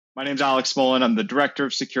My name's Alex Smolen. I'm the Director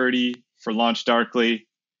of Security for Launch Darkly.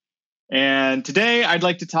 And today I'd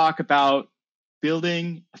like to talk about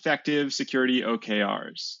building effective security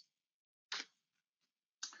OKRs.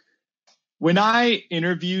 When I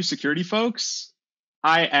interview security folks,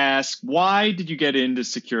 I ask, why did you get into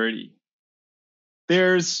security?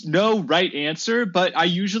 There's no right answer, but I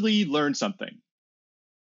usually learn something.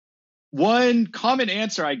 One common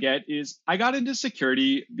answer I get is, I got into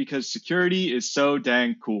security because security is so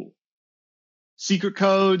dang cool. Secret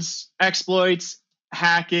codes, exploits,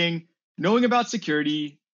 hacking, knowing about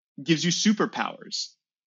security gives you superpowers.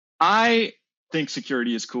 I think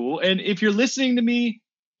security is cool. And if you're listening to me,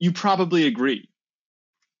 you probably agree.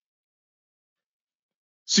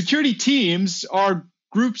 Security teams are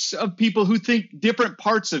groups of people who think different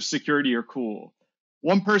parts of security are cool.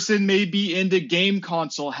 One person may be into game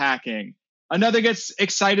console hacking. Another gets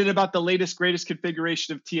excited about the latest, greatest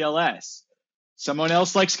configuration of TLS. Someone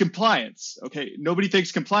else likes compliance. Okay, nobody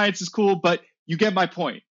thinks compliance is cool, but you get my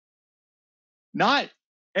point. Not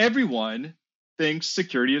everyone thinks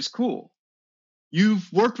security is cool.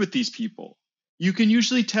 You've worked with these people. You can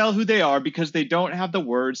usually tell who they are because they don't have the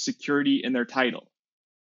word security in their title.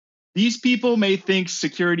 These people may think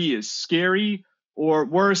security is scary or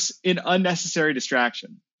worse, an unnecessary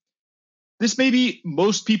distraction. This may be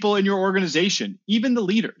most people in your organization, even the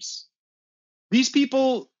leaders. These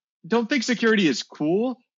people don't think security is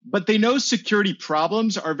cool, but they know security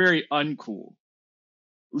problems are very uncool.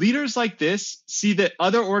 Leaders like this see that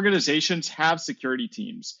other organizations have security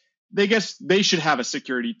teams. They guess they should have a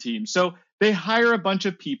security team. So they hire a bunch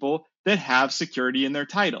of people that have security in their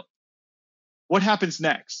title. What happens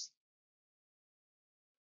next?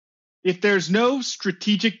 If there's no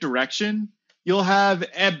strategic direction, you'll have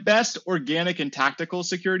at best organic and tactical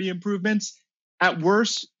security improvements. At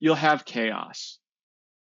worst, you'll have chaos.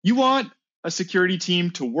 You want a security team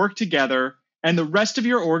to work together and the rest of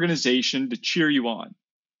your organization to cheer you on.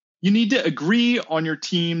 You need to agree on your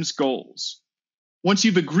team's goals. Once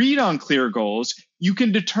you've agreed on clear goals, you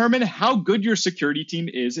can determine how good your security team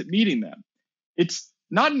is at meeting them. It's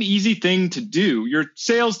not an easy thing to do. Your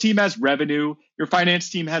sales team has revenue, your finance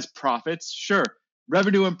team has profits. Sure,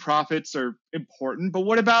 revenue and profits are important, but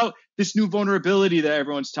what about this new vulnerability that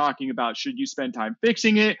everyone's talking about? Should you spend time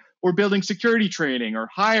fixing it or building security training or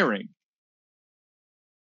hiring?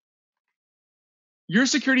 Your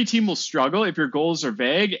security team will struggle if your goals are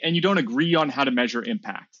vague and you don't agree on how to measure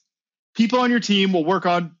impact. People on your team will work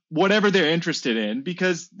on whatever they're interested in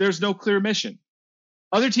because there's no clear mission.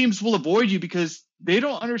 Other teams will avoid you because they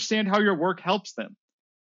don't understand how your work helps them.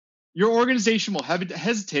 Your organization will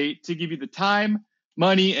hesitate to give you the time,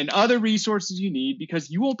 money, and other resources you need because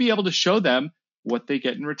you won't be able to show them what they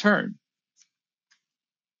get in return.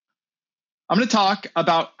 I'm going to talk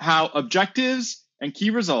about how objectives and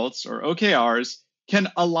key results, or OKRs, can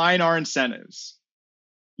align our incentives.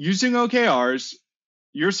 Using OKRs,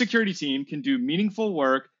 your security team can do meaningful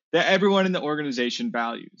work that everyone in the organization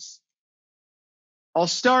values. I'll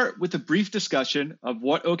start with a brief discussion of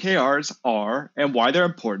what OKRs are and why they're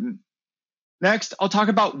important. Next, I'll talk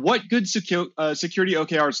about what good security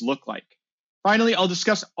OKRs look like. Finally, I'll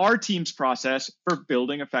discuss our team's process for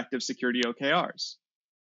building effective security OKRs.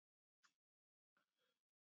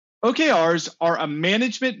 OKRs are a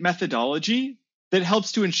management methodology that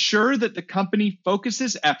helps to ensure that the company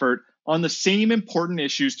focuses effort on the same important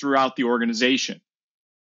issues throughout the organization.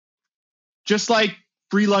 Just like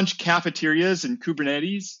free lunch cafeterias and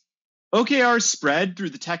Kubernetes, OKRs spread through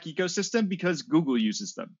the tech ecosystem because Google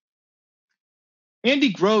uses them.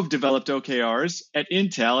 Andy Grove developed OKRs at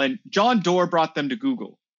Intel, and John Doerr brought them to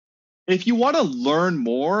Google. If you want to learn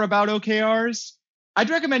more about OKRs, I'd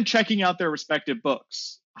recommend checking out their respective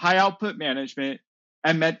books, High Output Management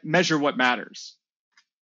and Measure What Matters.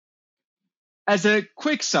 As a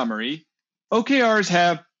quick summary, OKRs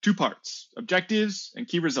have two parts, objectives and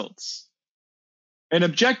key results. An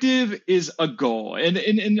objective is a goal. And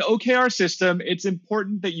in an OKR system, it's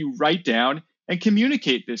important that you write down and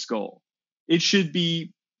communicate this goal. It should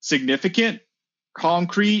be significant,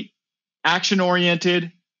 concrete, action-oriented,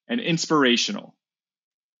 and inspirational.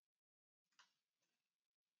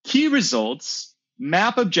 Key results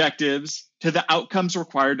map objectives to the outcomes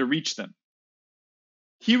required to reach them.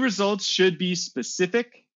 Key results should be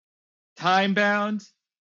specific, time-bound,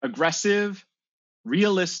 aggressive,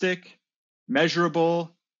 realistic,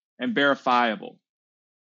 measurable, and verifiable.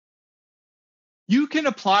 You can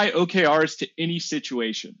apply OKRs to any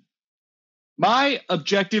situation. My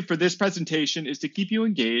objective for this presentation is to keep you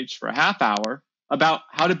engaged for a half hour about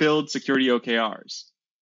how to build security OKRs.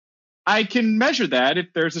 I can measure that if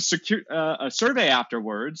there's a survey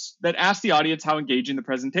afterwards that asks the audience how engaging the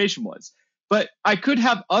presentation was. But I could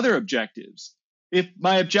have other objectives. If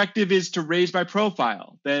my objective is to raise my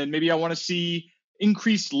profile, then maybe I want to see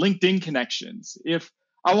increased LinkedIn connections. If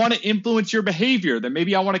I want to influence your behavior, then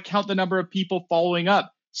maybe I want to count the number of people following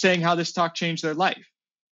up saying how this talk changed their life.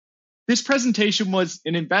 This presentation was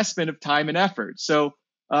an investment of time and effort. So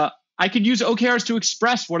I could use OKRs to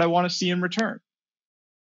express what I want to see in return.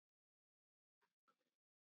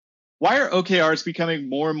 Why are OKRs becoming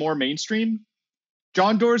more and more mainstream?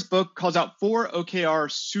 John Doerr's book calls out 4 OKR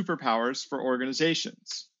superpowers for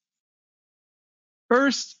organizations.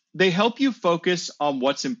 First, they help you focus on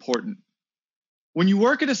what's important. When you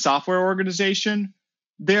work at a software organization,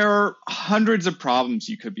 there are hundreds of problems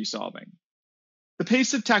you could be solving. The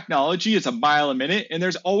pace of technology is a mile a minute, and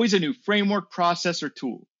there's always a new framework, process, or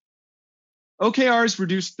tool. OKRs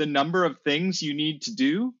reduce the number of things you need to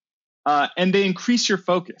do, and they increase your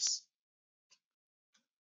focus.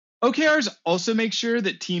 OKRs also make sure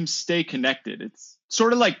that teams stay connected. It's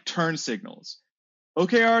sort of like turn signals.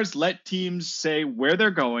 OKRs let teams say where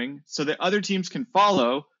they're going so that other teams can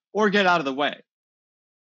follow or get out of the way.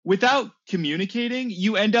 Without communicating,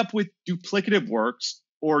 you end up with duplicative works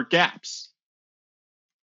or gaps.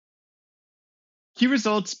 Key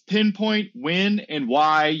results pinpoint when and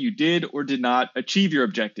why you did or did not achieve your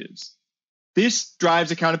objectives. This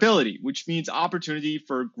drives accountability, which means opportunity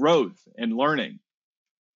for growth and learning.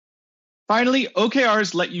 Finally,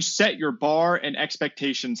 OKRs let you set your bar and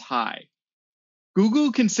expectations high.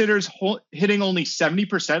 Google considers hitting only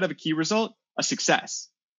 70% of a key result a success.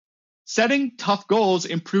 Setting tough goals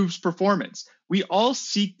improves performance. We all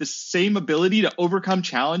seek the same ability to overcome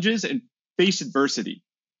challenges and face adversity.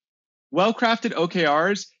 Well-crafted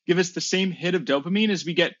OKRs give us the same hit of dopamine as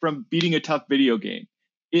we get from beating a tough video game.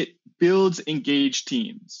 It builds engaged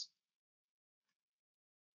teams.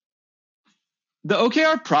 The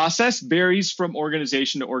OKR process varies from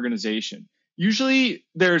organization to organization. Usually,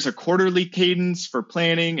 there's a quarterly cadence for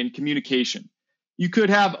planning and communication. You could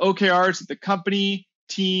have OKRs at the company,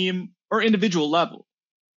 team, or individual level.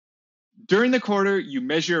 During the quarter, you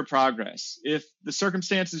measure your progress. If the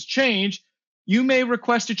circumstances change, you may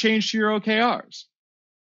request a change to your OKRs.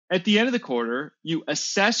 At the end of the quarter, you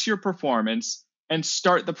assess your performance and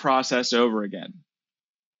start the process over again.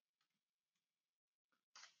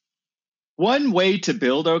 One way to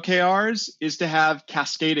build OKRs is to have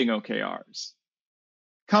cascading OKRs.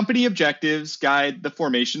 Company objectives guide the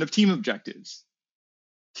formation of team objectives.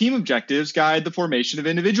 Team objectives guide the formation of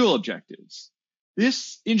individual objectives.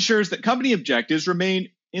 This ensures that company objectives remain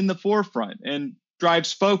in the forefront and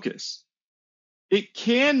drives focus. It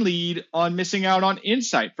can lead on missing out on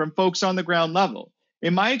insight from folks on the ground level.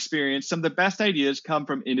 In my experience, some of the best ideas come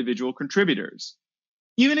from individual contributors.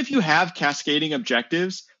 Even if you have cascading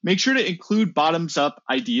objectives, make sure to include bottoms-up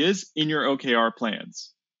ideas in your OKR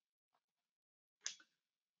plans.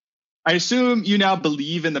 I assume you now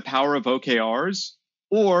believe in the power of OKRs,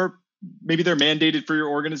 or maybe they're mandated for your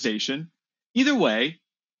organization. Either way,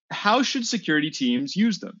 how should security teams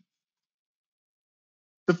use them?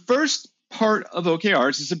 The first part of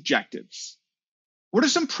OKRs is objectives. What are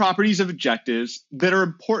some properties of objectives that are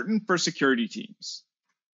important for security teams?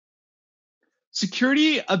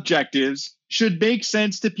 Security objectives should make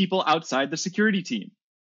sense to people outside the security team.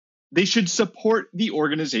 They should support the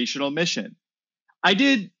organizational mission. I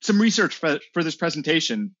did some research for this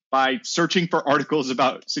presentation by searching for articles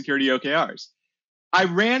about security OKRs. I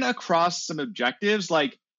ran across some objectives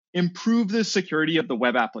like improve the security of the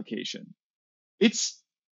web application. It's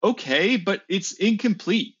okay, but it's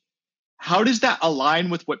incomplete. How does that align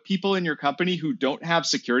with what people in your company who don't have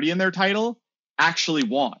security in their title actually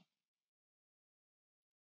want?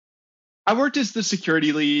 I worked as the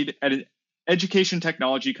security lead at an education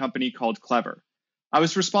technology company called Clever. I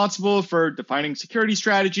was responsible for defining security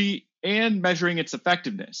strategy and measuring its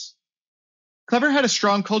effectiveness. Clever had a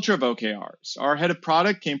strong culture of OKRs. Our head of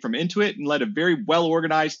product came from Intuit and led a very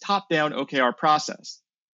well-organized top-down OKR process.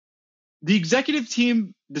 The executive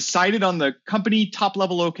team decided on the company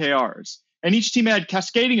top-level OKRs, and each team had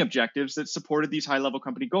cascading objectives that supported these high-level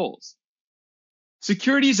company goals.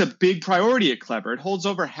 Security is a big priority at Clever. It holds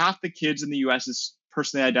over half the kids in the US'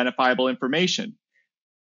 personally identifiable information.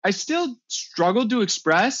 I still struggled to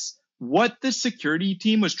express what the security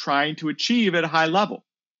team was trying to achieve at a high level.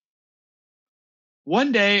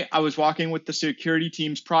 One day, I was walking with the security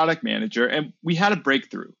team's product manager, and we had a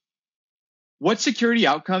breakthrough. What security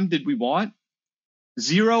outcome did we want?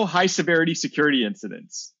 0 high-severity security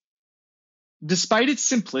incidents. Despite its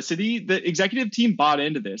simplicity, the executive team bought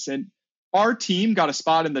into this, and our team got a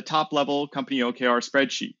spot in the top-level company OKR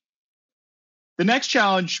spreadsheet. The next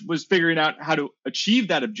challenge was figuring out how to achieve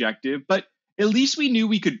that objective, but at least we knew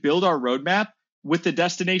we could build our roadmap with the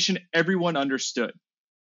destination everyone understood.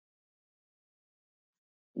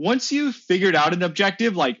 Once you've figured out an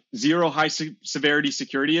objective like zero high severity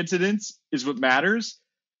security incidents is what matters,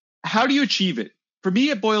 how do you achieve it? For me,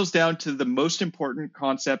 it boils down to the most important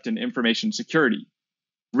concept in information security: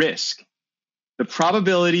 risk. The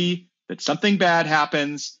probability that something bad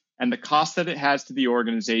happens and the cost that it has to the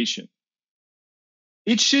organization.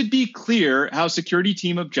 It should be clear how security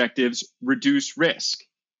team objectives reduce risk.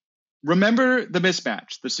 Remember the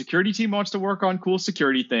mismatch. The security team wants to work on cool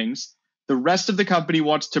security things. The rest of the company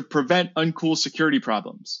wants to prevent uncool security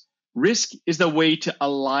problems. Risk is the way to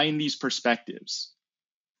align these perspectives.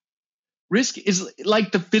 Risk is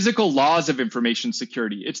like the physical laws of information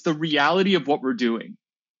security. It's the reality of what we're doing.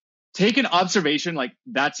 Take an observation like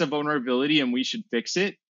that's a vulnerability and we should fix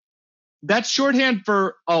it. That's shorthand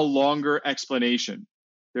for a longer explanation.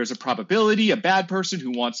 There's a probability a bad person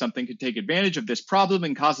who wants something could take advantage of this problem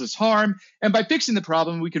and cause us harm. And by fixing the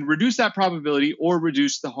problem, we can reduce that probability or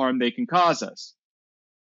reduce the harm they can cause us.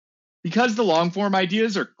 Because the long form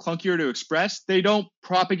ideas are clunkier to express, they don't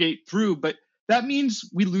propagate through, but that means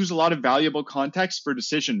we lose a lot of valuable context for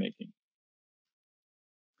decision making.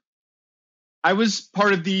 I was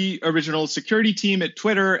part of the original security team at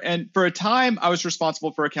Twitter, and for a time, I was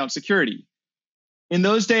responsible for account security. In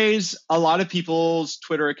those days, a lot of people's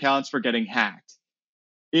Twitter accounts were getting hacked.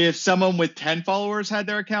 If someone with 10 followers had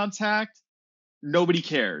their accounts hacked, nobody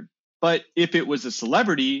cared. But if it was a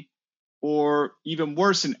celebrity, or even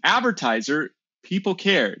worse, an advertiser, people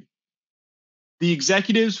cared. The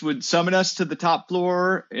executives would summon us to the top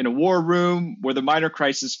floor in a war room where the minor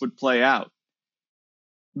crisis would play out.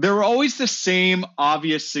 There were always the same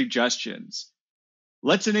obvious suggestions.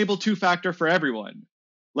 Let's enable two-factor for everyone.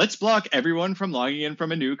 Let's block everyone from logging in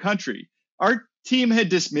from a new country. Our team had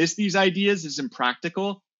dismissed these ideas as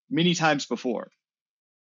impractical many times before.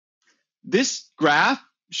 This graph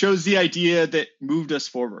shows the idea that moved us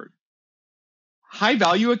forward.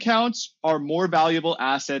 High-value accounts are more valuable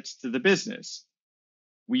assets to the business.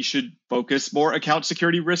 We should focus more account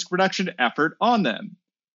security risk reduction effort on them.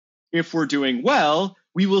 If we're doing well,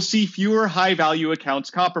 we will see fewer high-value accounts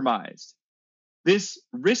compromised. This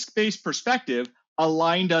risk-based perspective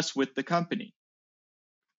aligned us with the company.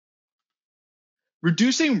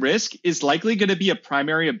 Reducing risk is likely going to be a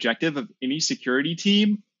primary objective of any security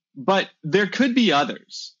team, but there could be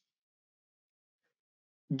others.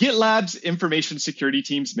 GitLab's information security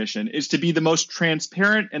team's mission is to be the most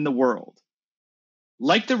transparent in the world.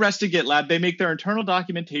 Like the rest of GitLab, they make their internal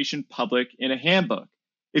documentation public in a handbook.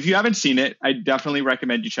 If you haven't seen it, I definitely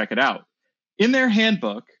recommend you check it out. In their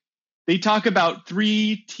handbook, they talk about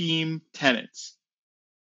 3 team tenets.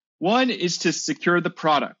 One is to secure the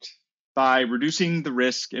product by reducing the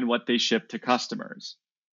risk in what they ship to customers.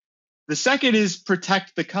 The second is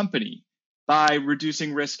protect the company by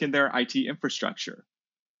reducing risk in their IT infrastructure.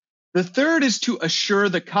 The third is to assure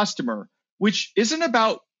the customer, which isn't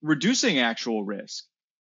about reducing actual risk.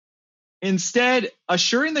 Instead,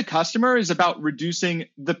 assuring the customer is about reducing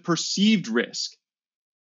the perceived risk.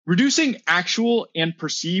 Reducing actual and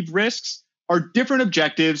perceived risks are different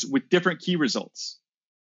objectives with different key results,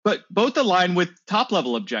 but both align with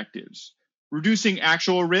top-level objectives. Reducing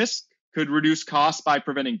actual risk could reduce costs by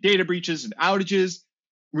preventing data breaches and outages.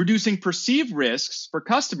 Reducing perceived risks for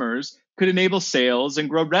customers could enable sales and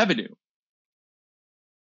grow revenue.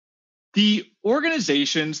 The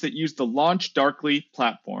organizations that use the Launch Darkly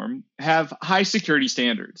platform have high security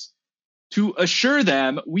standards. To assure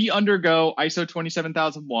them, we undergo ISO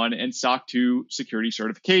 27001 and SOC 2 security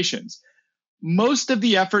certifications. Most of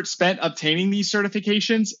the effort spent obtaining these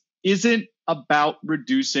certifications isn't about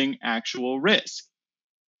reducing actual risk.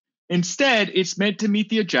 Instead, it's meant to meet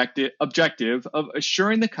the objective of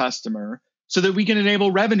assuring the customer so that we can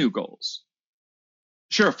enable revenue goals.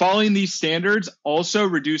 Sure, following these standards also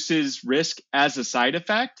reduces risk as a side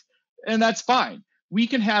effect, and that's fine. We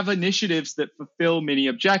can have initiatives that fulfill many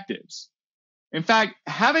objectives. In fact,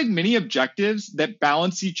 having many objectives that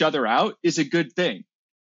balance each other out is a good thing.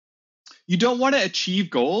 You don't want to achieve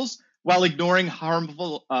goals while ignoring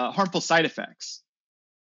harmful side effects.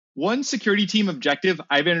 One security team objective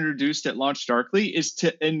I've introduced at Launch Darkly is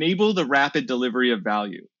to enable the rapid delivery of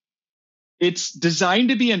value. It's designed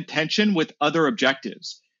to be in tension with other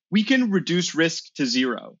objectives. We can reduce risk to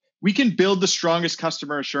zero. We can build the strongest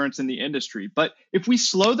customer assurance in the industry. But if we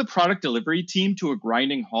slow the product delivery team to a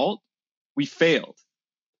grinding halt, we failed.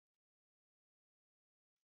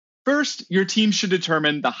 First, your team should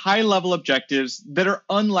determine the high-level objectives that are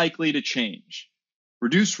unlikely to change.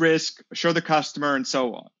 Reduce risk, assure the customer, and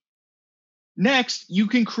so on. Next, you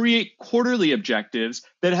can create quarterly objectives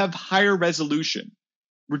that have higher resolution.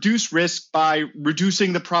 Reduce risk by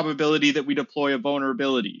reducing the probability that we deploy a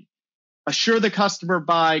vulnerability. Assure the customer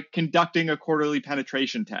by conducting a quarterly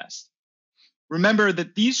penetration test. Remember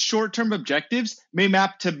that these short-term objectives may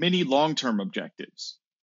map to many long-term objectives.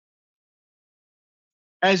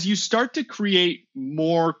 As you start to create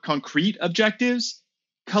more concrete objectives,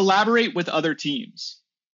 collaborate with other teams.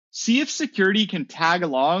 See if security can tag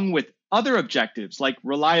along with other objectives like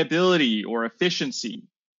reliability or efficiency.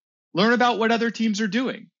 Learn about what other teams are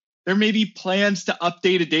doing. There may be plans to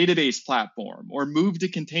update a database platform or move to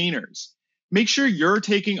containers. Make sure you're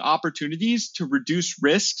taking opportunities to reduce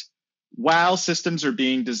risk while systems are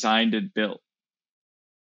being designed and built.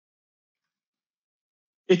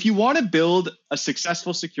 If you want to build a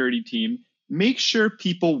successful security team, make sure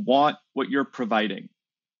people want what you're providing.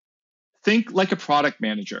 Think like a product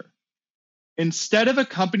manager. Instead of a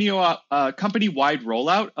company-wide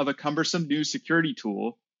rollout of a cumbersome new security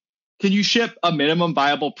tool, can you ship a minimum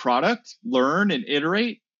viable product, learn, and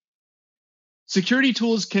iterate? Security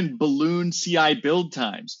tools can balloon CI build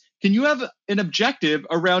times. Can you have an objective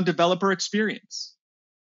around developer experience?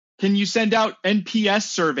 Can you send out NPS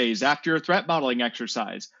surveys after your threat modeling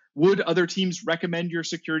exercise? Would other teams recommend your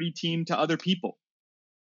security team to other people?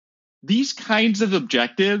 These kinds of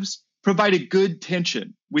objectives provide a good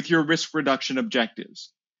tension with your risk reduction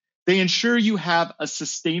objectives. They ensure you have a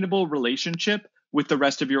sustainable relationship with the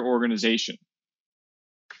rest of your organization.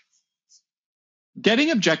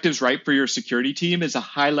 Getting objectives right for your security team is a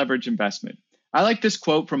high leverage investment. I like this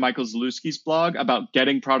quote from Michael Zalewski's blog about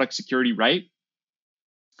getting product security right.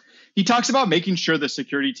 He talks about making sure the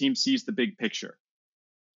security team sees the big picture.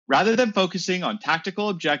 Rather than focusing on tactical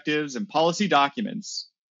objectives and policy documents,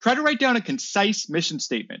 try to write down a concise mission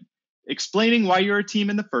statement, explaining why you're a team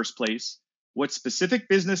in the first place, what specific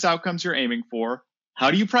business outcomes you're aiming for,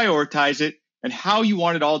 how do you prioritize it, and how you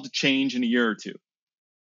want it all to change in a year or two.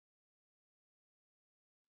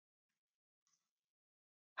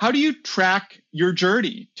 How do you track your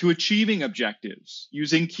journey to achieving objectives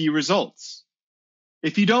using key results?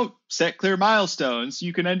 If you don't set clear milestones,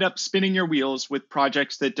 you can end up spinning your wheels with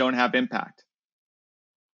projects that don't have impact.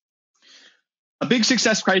 A big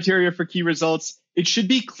success criteria for key results, it should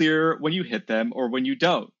be clear when you hit them or when you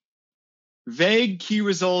don't. Vague key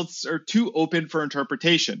results are too open for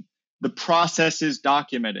interpretation. The process is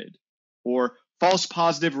documented, or false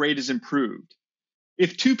positive rate is improved.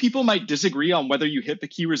 If two people might disagree on whether you hit the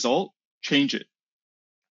key result, change it.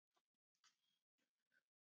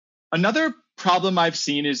 Another problem I've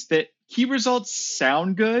seen is that key results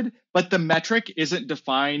sound good, but the metric isn't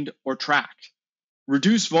defined or tracked.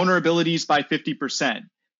 Reduce vulnerabilities by 50%.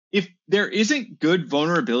 If there isn't good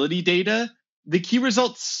vulnerability data, the key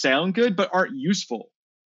results sound good but aren't useful.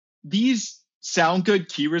 These sound good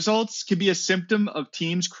key results can be a symptom of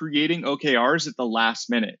teams creating OKRs at the last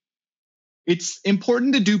minute. It's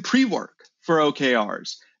important to do pre-work for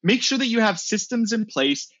OKRs. Make sure that you have systems in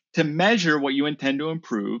place to measure what you intend to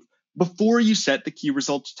improve before you set the key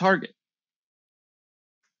results target.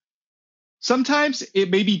 Sometimes it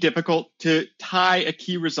may be difficult to tie a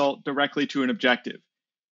key result directly to an objective.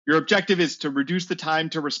 Your objective is to reduce the time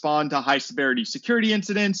to respond to high severity security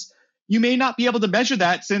incidents. You may not be able to measure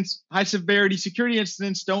that since high severity security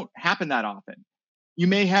incidents don't happen that often. You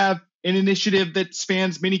may have an initiative that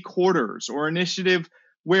spans many quarters or initiative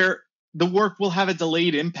where the work will have a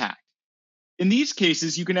delayed impact. In these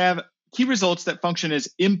cases, you can have key results that function as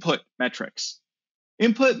input metrics.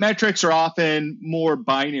 Input metrics are often more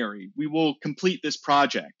binary. We will complete this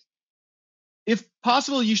project. If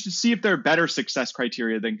possible, you should see if there are better success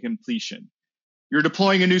criteria than completion. You're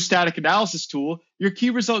deploying a new static analysis tool. Your key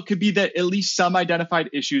result could be that at least some identified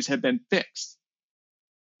issues have been fixed.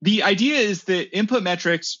 The idea is that input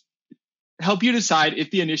metrics help you decide if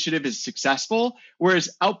the initiative is successful, whereas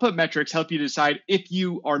output metrics help you decide if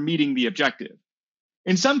you are meeting the objective.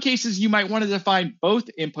 In some cases, you might want to define both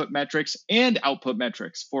input metrics and output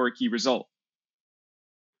metrics for a key result.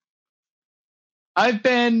 I've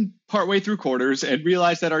been partway through quarters and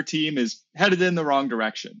realized that our team is headed in the wrong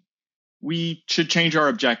direction. We should change our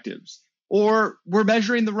objectives, or we're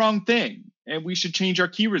measuring the wrong thing and we should change our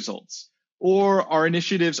key results, or our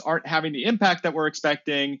initiatives aren't having the impact that we're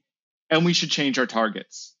expecting and we should change our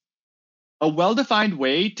targets. A well-defined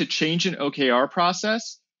way to change an OKR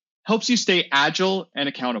process helps you stay agile and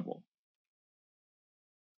accountable.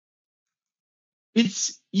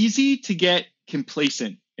 It's easy to get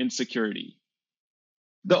complacent in security.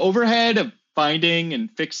 The overhead of finding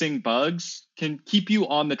and fixing bugs can keep you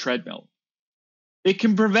on the treadmill. It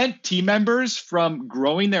can prevent team members from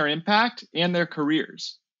growing their impact and their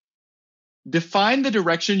careers. Define the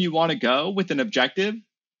direction you want to go with an objective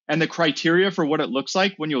and the criteria for what it looks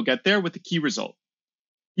like when you'll get there with the key result.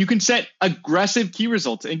 You can set aggressive key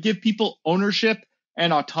results and give people ownership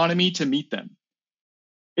and autonomy to meet them.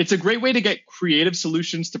 It's a great way to get creative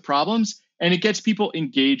solutions to problems, and it gets people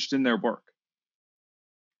engaged in their work.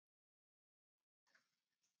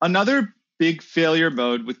 Another big failure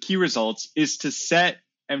mode with key results is to set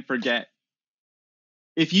and forget.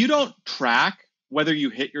 If you don't track whether you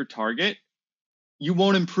hit your target, you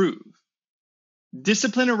won't improve.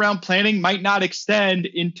 Discipline around planning might not extend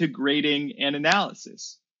into grading and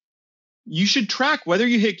analysis. You should track whether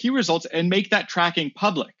you hit key results and make that tracking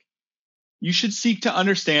public. You should seek to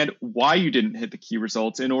understand why you didn't hit the key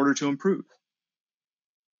results in order to improve.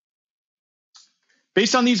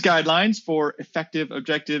 Based on these guidelines for effective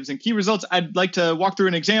objectives and key results, I'd like to walk through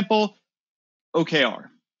an example, OKR.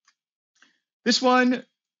 This one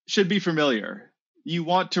should be familiar. You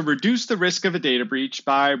want to reduce the risk of a data breach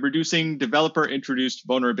by reducing developer-introduced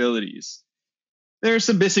vulnerabilities. There are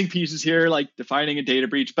some missing pieces here, like defining a data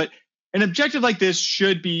breach, but an objective like this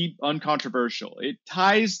should be uncontroversial. It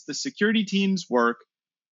ties the security team's work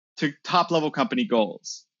to top-level company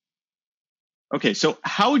goals. Okay, so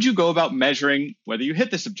how would you go about measuring whether you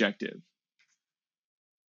hit this objective?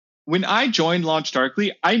 When I joined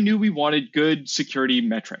LaunchDarkly, I knew we wanted good security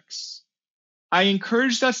metrics. I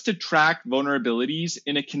encouraged us to track vulnerabilities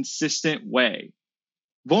in a consistent way.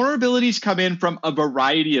 Vulnerabilities come in from a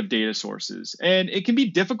variety of data sources, and it can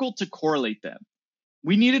be difficult to correlate them.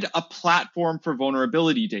 We needed a platform for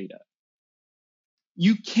vulnerability data.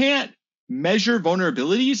 You can't measure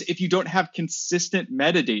vulnerabilities if you don't have consistent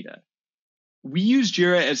metadata. We use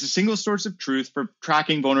Jira as a single source of truth for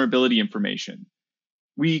tracking vulnerability information.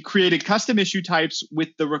 We created custom issue types with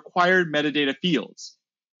the required metadata fields.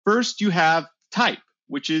 First, you have type,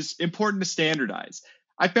 which is important to standardize.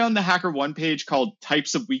 I found the HackerOne page called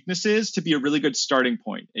Types of Weaknesses to be a really good starting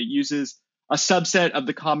point. It uses a subset of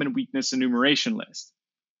the common weakness enumeration list.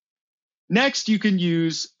 Next, you can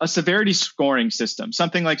use a severity scoring system,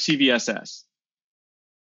 something like CVSS.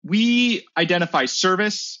 We identify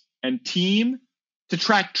service and team to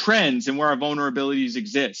track trends in where our vulnerabilities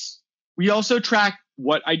exist. We also track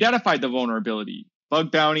what identified the vulnerability,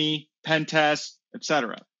 bug bounty, pen test,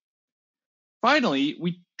 etc. Finally,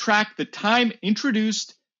 we track the time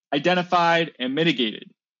introduced, identified, and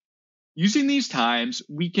mitigated. Using these times,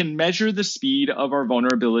 we can measure the speed of our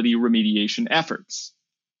vulnerability remediation efforts.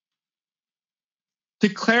 To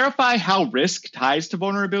clarify how risk ties to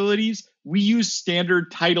vulnerabilities, we use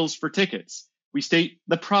standard titles for tickets. We state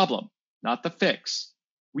the problem, not the fix.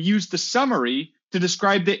 We use the summary to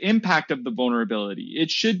describe the impact of the vulnerability.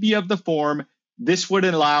 It should be of the form, this would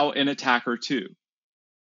allow an attacker to.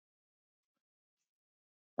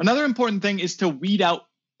 Another important thing is to weed out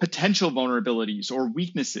potential vulnerabilities or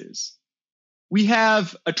weaknesses. We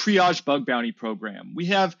have a triage bug bounty program. We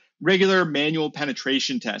have regular manual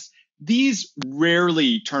penetration tests. These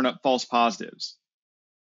rarely turn up false positives.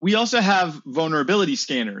 We also have vulnerability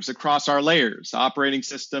scanners across our layers, operating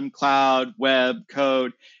system, cloud, web,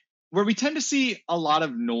 code, where we tend to see a lot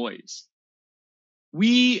of noise.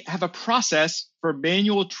 We have a process for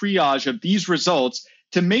manual triage of these results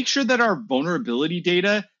to make sure that our vulnerability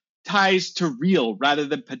data ties to real rather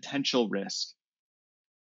than potential risk.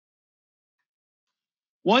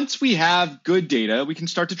 Once we have good data, we can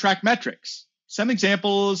start to track metrics. Some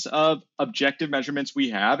examples of objective measurements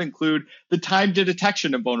we have include the time to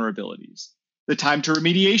detection of vulnerabilities, the time to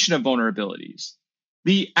remediation of vulnerabilities,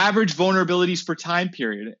 the average vulnerabilities per time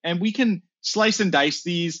period, and we can slice and dice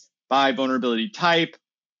these by vulnerability type,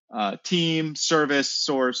 team, service,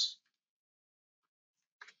 source.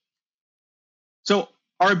 So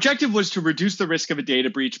our objective was to reduce the risk of a data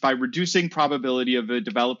breach by reducing probability of a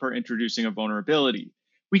developer introducing a vulnerability.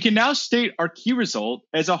 We can now state our key result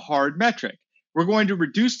as a hard metric. We're going to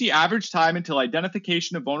reduce the average time until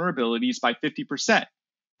identification of vulnerabilities by 50%.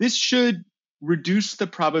 This should reduce the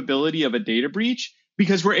probability of a data breach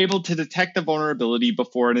because we're able to detect the vulnerability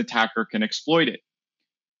before an attacker can exploit it.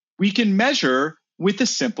 We can measure with a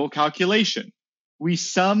simple calculation. We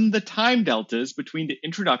sum the time deltas between the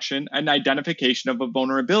introduction and identification of a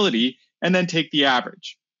vulnerability and then take the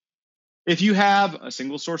average. If you have a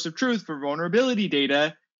single source of truth for vulnerability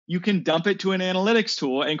data, you can dump it to an analytics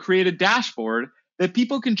tool and create a dashboard that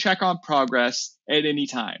people can check on progress at any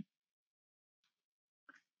time.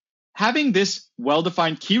 Having this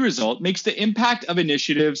well-defined key result makes the impact of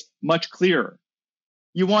initiatives much clearer.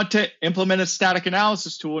 You want to implement a static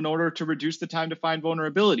analysis tool in order to reduce the time to find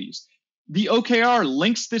vulnerabilities. The OKR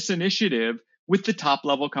links this initiative with the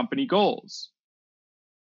top-level company goals.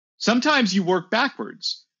 Sometimes you work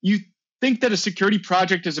backwards. You think that a security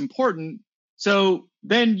project is important, so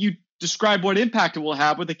then you describe what impact it will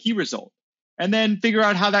have with a key result, and then figure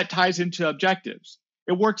out how that ties into objectives.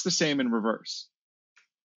 It works the same in reverse.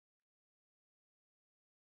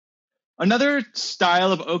 Another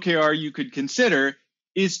style of OKR you could consider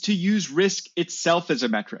is to use risk itself as a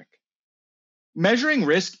metric. Measuring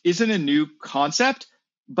risk isn't a new concept,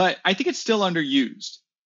 but I think it's still underused.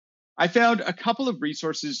 I found a couple of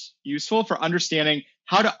resources useful for understanding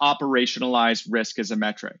how to operationalize risk as a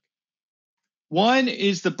metric. One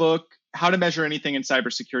is the book, How to Measure Anything in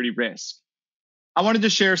Cybersecurity Risk. I wanted to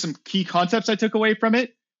share some key concepts I took away from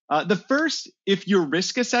it. The first, if your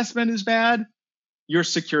risk assessment is bad, your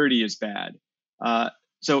security is bad.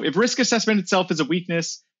 So if risk assessment itself is a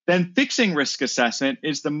weakness, then fixing risk assessment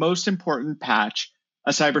is the most important patch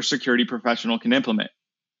a cybersecurity professional can implement.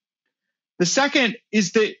 The second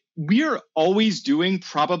is that we're always doing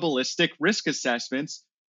probabilistic risk assessments,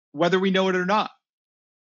 whether we know it or not.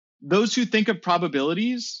 Those who think of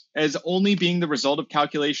probabilities as only being the result of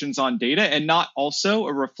calculations on data and not also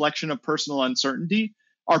a reflection of personal uncertainty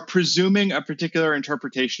are presuming a particular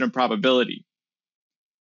interpretation of probability.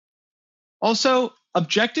 Also,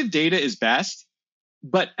 objective data is best,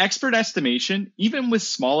 but expert estimation, even with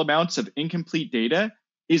small amounts of incomplete data,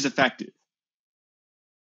 is effective.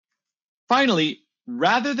 Finally,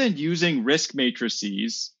 rather than using risk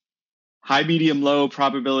matrices, high, medium, low,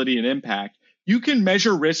 probability, and impact, you can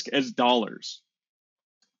measure risk as dollars.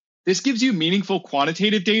 This gives you meaningful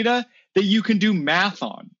quantitative data that you can do math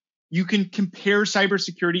on. You can compare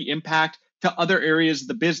cybersecurity impact to other areas of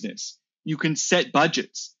the business. You can set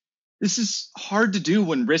budgets. This is hard to do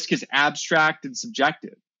when risk is abstract and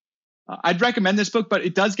subjective. I'd recommend this book, but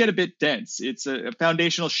it does get a bit dense. It's a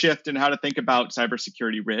foundational shift in how to think about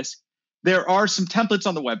cybersecurity risk. There are some templates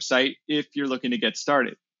on the website if you're looking to get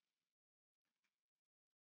started.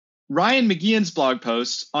 Ryan McGeehan's blog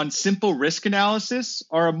posts on simple risk analysis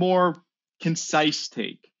are a more concise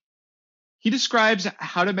take. He describes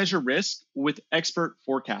how to measure risk with expert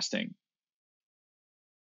forecasting.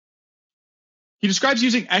 He describes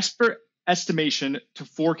using expert estimation to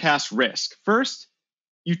forecast risk. First,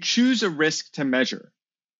 you choose a risk to measure.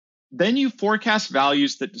 Then you forecast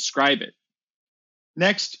values that describe it.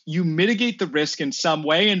 Next, you mitigate the risk in some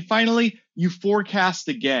way. And finally, you forecast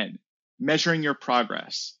again, measuring your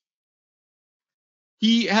progress.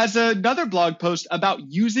 He has another blog post about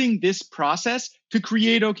using this process to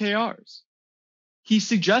create OKRs. He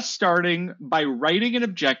suggests starting by writing an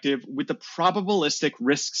objective with a probabilistic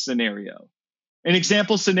risk scenario. An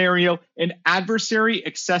example scenario, an adversary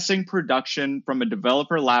accessing production from a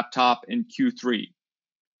developer laptop in Q3.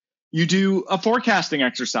 You do a forecasting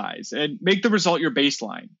exercise and make the result your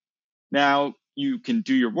baseline. Now you can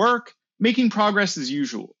do your work, making progress as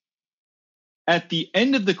usual. At the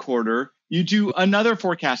end of the quarter, you do another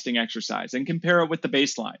forecasting exercise and compare it with the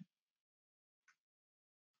baseline.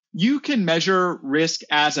 You can measure risk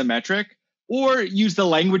as a metric or use the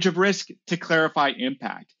language of risk to clarify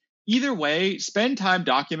impact. Either way, spend time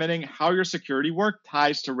documenting how your security work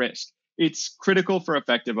ties to risk. It's critical for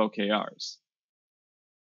effective OKRs.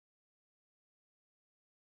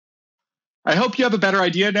 I hope you have a better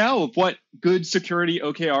idea now of what good security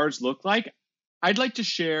OKRs look like. I'd like to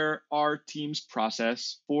share our team's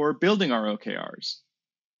process for building our OKRs.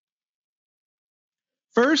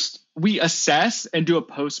 First, we assess and do a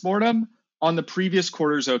postmortem on the previous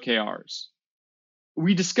quarter's OKRs.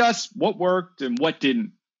 We discuss what worked and what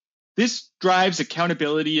didn't. This drives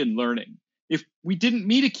accountability and learning. If we didn't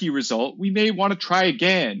meet a key result, we may want to try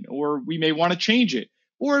again, or we may want to change it,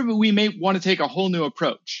 or we may want to take a whole new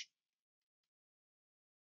approach.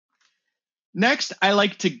 Next, I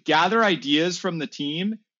like to gather ideas from the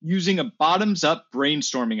team using a bottoms-up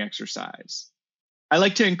brainstorming exercise. I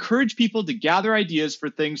like to encourage people to gather ideas for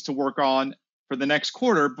things to work on for the next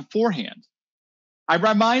quarter beforehand. I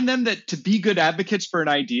remind them that to be good advocates for an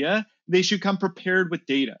idea, they should come prepared with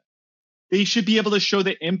data. They should be able to show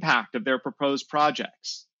the impact of their proposed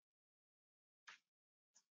projects.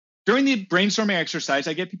 During the brainstorming exercise,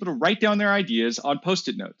 I get people to write down their ideas on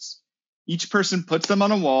Post-it notes. Each person puts them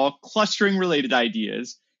on a wall, clustering related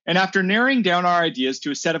ideas, and after narrowing down our ideas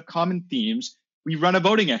to a set of common themes, we run a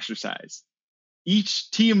voting exercise. Each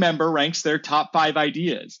team member ranks their top 5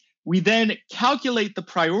 ideas. We then calculate the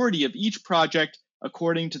priority of each project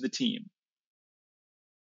according to the team.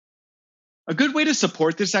 A good way to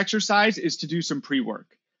support this exercise is to do some pre-work.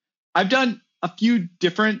 I've done a few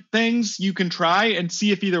different things you can try and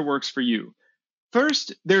see if either works for you.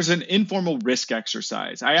 First, there's an informal risk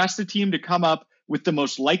exercise. I asked the team to come up with the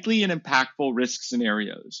most likely and impactful risk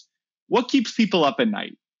scenarios. What keeps people up at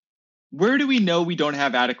night? Where do we know we don't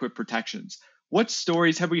have adequate protections? What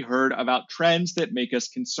stories have we heard about trends that make us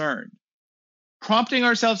concerned? Prompting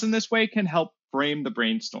ourselves in this way can help frame the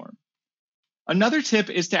brainstorm. Another tip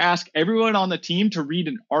is to ask everyone on the team to read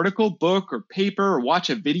an article, book, or paper, or watch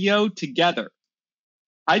a video together.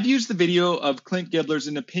 I've used the video of Clint Gibler's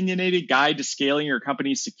An Opinionated Guide to Scaling Your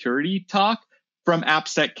Company's Security talk from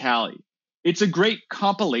AppSec Cali. It's a great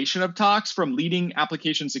compilation of talks from leading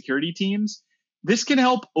application security teams. This can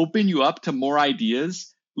help open you up to more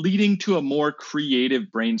ideas, leading to a more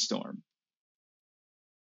creative brainstorm.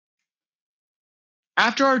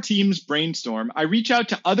 After our teams brainstorm, I reach out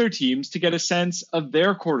to other teams to get a sense of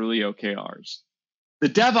their quarterly OKRs. The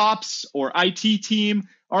DevOps or IT team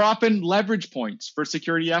are often leverage points for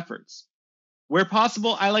security efforts. Where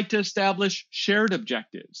possible, I like to establish shared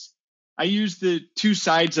objectives. I use the two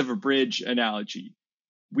sides of a bridge analogy.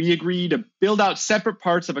 We agree to build out separate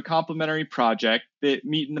parts of a complementary project that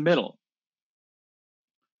meet in the middle.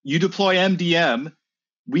 You deploy MDM,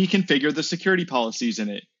 we configure the security policies in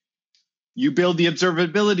it. You build the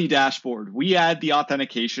observability dashboard, we add the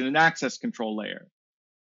authentication and access control layer.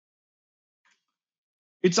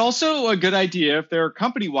 It's also a good idea if there are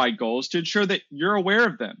company-wide goals to ensure that you're aware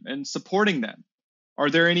of them and supporting them. Are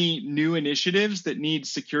there any new initiatives that need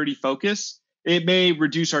security focus? It may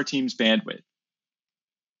reduce our team's bandwidth.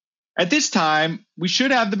 At this time, we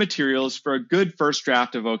should have the materials for a good first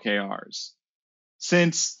draft of OKRs.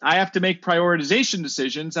 Since I have to make prioritization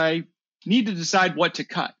decisions, I need to decide what to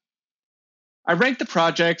cut. I rank the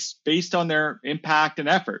projects based on their impact and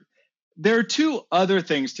effort. There are two other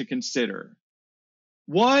things to consider.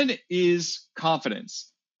 One is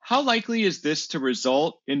confidence. How likely is this to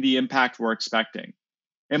result in the impact we're expecting?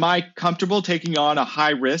 Am I comfortable taking on a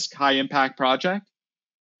high-risk, high-impact project?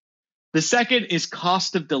 The second is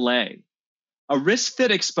cost of delay. A risk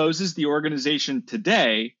that exposes the organization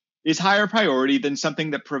today is higher priority than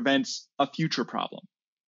something that prevents a future problem.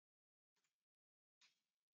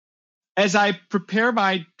 As I prepare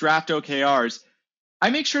my draft OKRs, I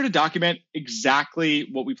make sure to document exactly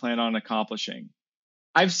what we plan on accomplishing.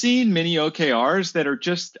 I've seen many OKRs that are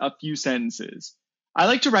just a few sentences. I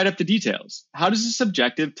like to write up the details. How does this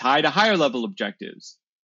objective tie to higher level objectives?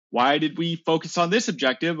 Why did we focus on this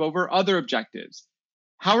objective over other objectives?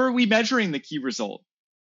 How are we measuring the key result?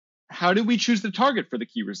 How did we choose the target for the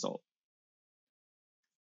key result?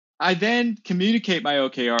 I then communicate my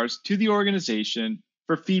OKRs to the organization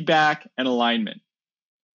for feedback and alignment.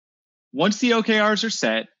 Once the OKRs are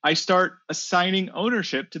set, I start assigning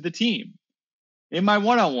ownership to the team. In my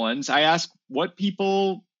one-on-ones, I ask what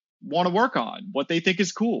people want to work on, what they think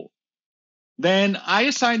is cool. Then I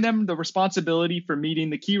assign them the responsibility for meeting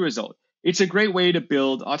the key result. It's a great way to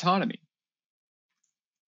build autonomy.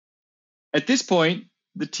 At this point,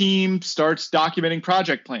 the team starts documenting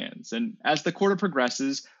project plans, and as the quarter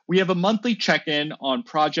progresses, we have a monthly check-in on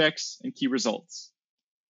projects and key results.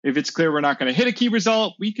 If it's clear we're not going to hit a key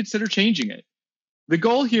result, we consider changing it. The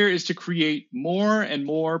goal here is to create more and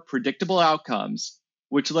more predictable outcomes,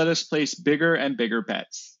 which let us place bigger and bigger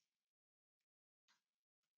bets.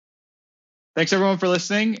 Thanks everyone for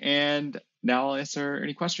listening, and now I'll answer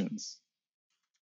any questions.